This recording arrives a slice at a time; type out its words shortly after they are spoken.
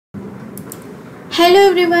Hello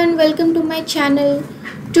everyone, welcome to my channel.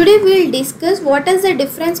 Today we'll discuss what is the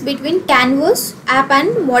difference between Canvas app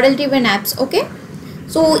and model driven apps. Okay,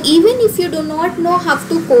 so even if you do not know how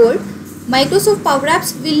to code, Microsoft Power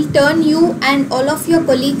Apps will turn you and all of your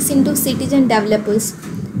colleagues into citizen developers.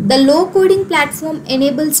 The low coding platform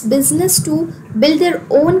enables business to build their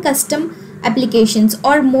own custom applications,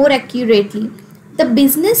 or more accurately, the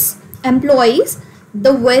business employees,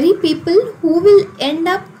 the very people who will end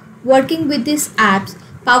up working with these apps.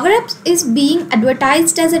 PowerApps is being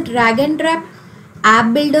advertised as a drag and drop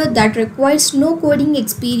app builder that requires no coding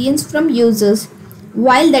experience from users.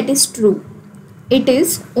 While that is true, it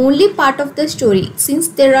is only part of the story, since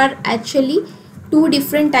there are actually two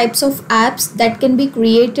different types of apps that can be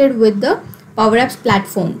created with the PowerApps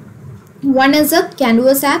platform. One is a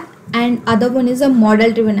Canvas app and other one is a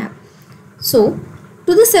model driven app. So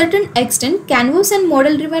to the certain extent, Canvas and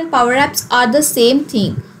model driven Power Apps are the same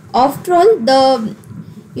thing. After all,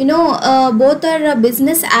 both are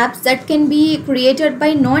business apps that can be created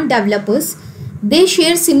by non-developers. They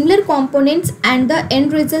share similar components and the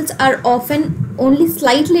end results are often only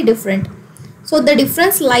slightly different. So the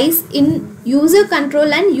difference lies in user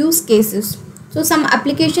control and use cases. So some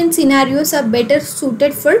application scenarios are better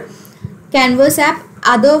suited for Canvas app,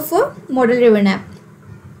 other for model driven app.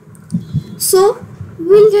 So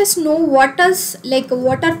we'll just know what are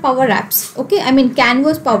Power Apps. Okay, I mean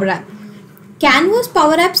Canvas Power App. Canvas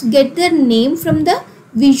Power Apps get their name from the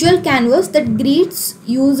visual canvas that greets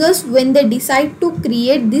users when they decide to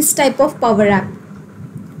create this type of Power App.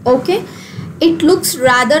 Okay, it looks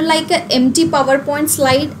rather like an empty PowerPoint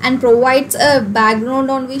slide and provides a background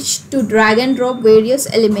on which to drag and drop various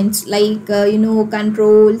elements like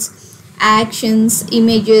controls, actions,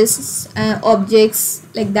 images, objects,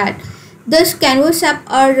 like that. Thus, Canvas apps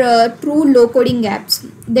are true low coding apps.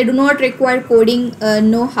 They do not require coding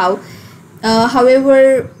know-how.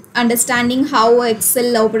 However, understanding how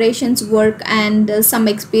Excel operations work and some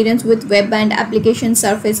experience with web and application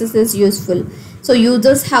surfaces is useful. So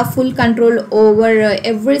users have full control over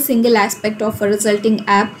every single aspect of a resulting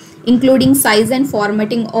app, including size and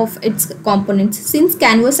formatting of its components. Since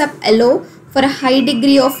Canvas apps allow for a high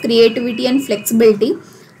degree of creativity and flexibility,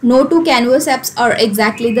 no two Canvas apps are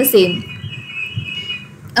exactly the same.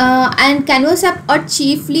 And Canvas apps are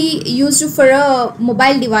chiefly used for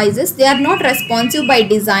mobile devices. They are not responsive by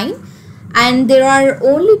design, and there are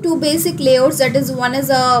only two basic layouts. That is, one is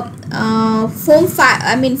a phone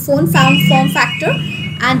form factor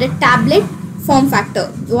and a tablet form factor.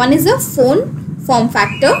 One is a phone form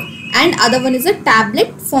factor and other one is a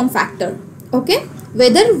tablet form factor. Okay,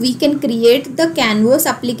 whether we can create the Canvas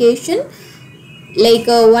application like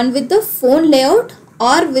one with the phone layout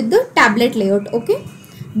or with the tablet layout. Okay,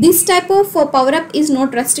 this type of Power App is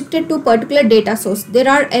not restricted to particular data source. There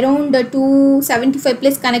are around 275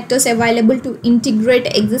 plus connectors available to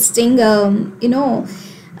integrate existing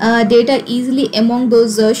data easily among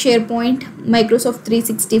those SharePoint, Microsoft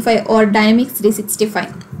 365 or Dynamics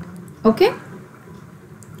 365. Okay,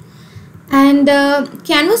 and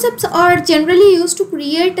Canvas apps are generally used to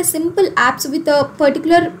create a simple apps with a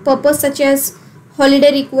particular purpose, such as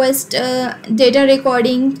holiday request, data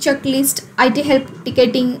recording, checklist, IT help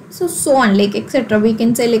ticketing, so on, like etc. We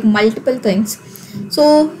can say like multiple things.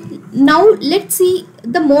 So now let's see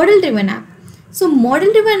the model driven app. So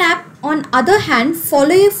model driven app on other hand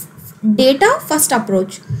follow a data first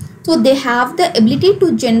approach. So they have the ability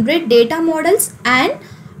to generate data models and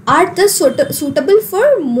are thus suitable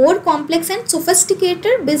for more complex and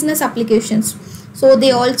sophisticated business applications. So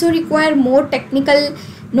they also require more technical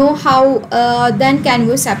know-how than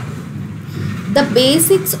Canvas app. The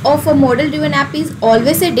basics of a model driven app is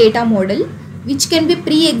always a data model which can be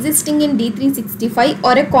pre-existing in D365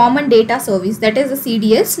 or a common data service, that is a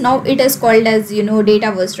CDS. Now it is called as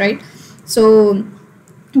Dataverse, right? So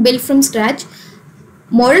built from scratch.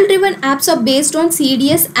 Model driven apps are based on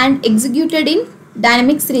CDS and executed in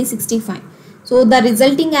Dynamics 365. So the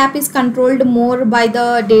resulting app is controlled more by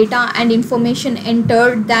the data and information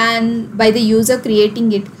entered than by the user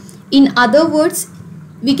creating it. In other words,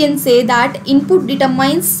 we can say that input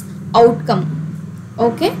determines outcome.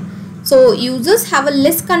 Okay, so users have a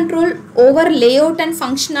less control over layout and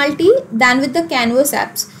functionality than with the Canvas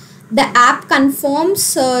apps. The app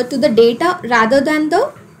conforms to the data rather than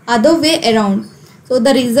the other way around. So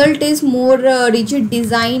the result is more rigid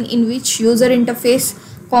design in which user interface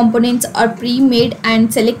components are pre-made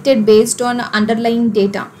and selected based on underlying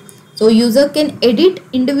data. So user can edit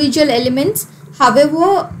individual elements.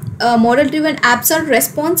 However, model driven apps are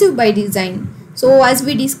responsive by design. So as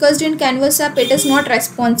we discussed in Canvas app, it is not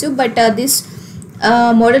responsive, but this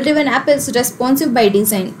Model driven app is responsive by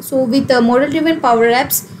design. So with model driven power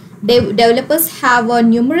apps, developers have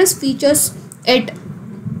numerous features at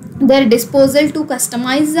their disposal to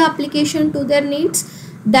customize the application to their needs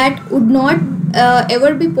that would not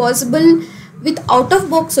ever be possible with out of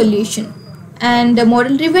box solution. And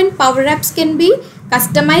model driven power apps can be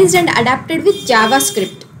customized and adapted with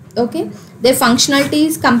JavaScript. Okay, their functionality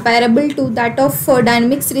is comparable to that of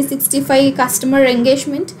Dynamics 365 customer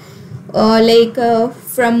engagement,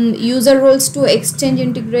 from user roles to exchange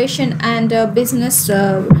integration and business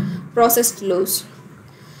process flows.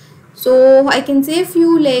 So I can say a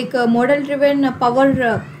few model driven power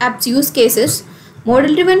apps use cases.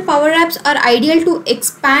 Model driven power apps are ideal to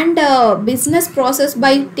expand business process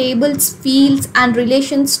by tables, fields and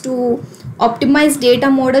relations to optimize data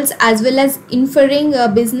models, as well as inferring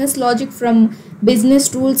business logic from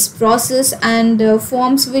business rules, process and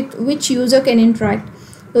forms with which user can interact.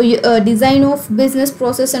 So design of business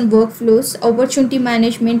process and workflows, opportunity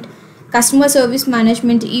management, customer service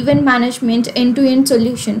management, event management, end-to-end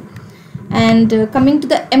solution. And coming to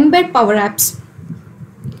the embed power apps.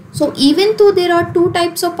 So even though there are two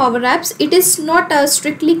types of power apps, it is not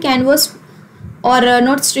strictly canvas or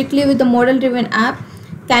not strictly with the model driven app.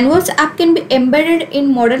 Canvas app can be embedded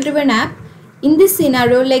in model driven app. In this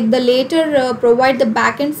scenario, like the later provide the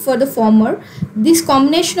backend for the former. This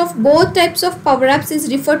combination of both types of power apps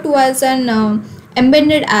is referred to as an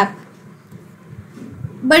embedded app.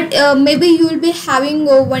 But maybe you will be having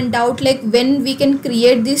one doubt, like when we can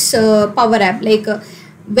create this power app,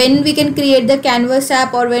 when we can create the canvas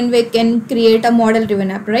app or when we can create a model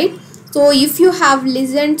driven app, right? So if you have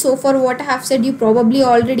listened so far what I have said, you probably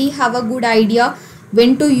already have a good idea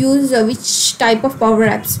when to use which type of power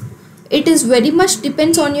apps. It is very much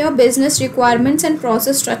depends on your business requirements and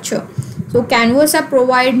process structure. So canvas app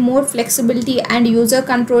provide more flexibility and user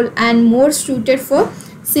control and more suited for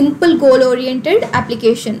simple goal oriented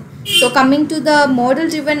application. So coming to the model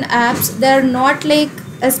driven apps, they are not like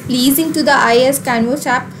as pleasing to the eye as canvas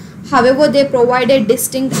app. However, they provide a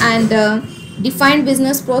distinct and defined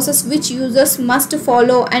business process which users must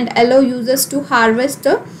follow and allow users to harvest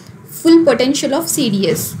the full potential of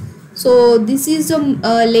CDS. So this is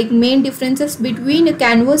the main differences between a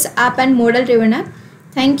canvas app and model driven app.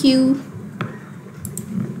 Thank you.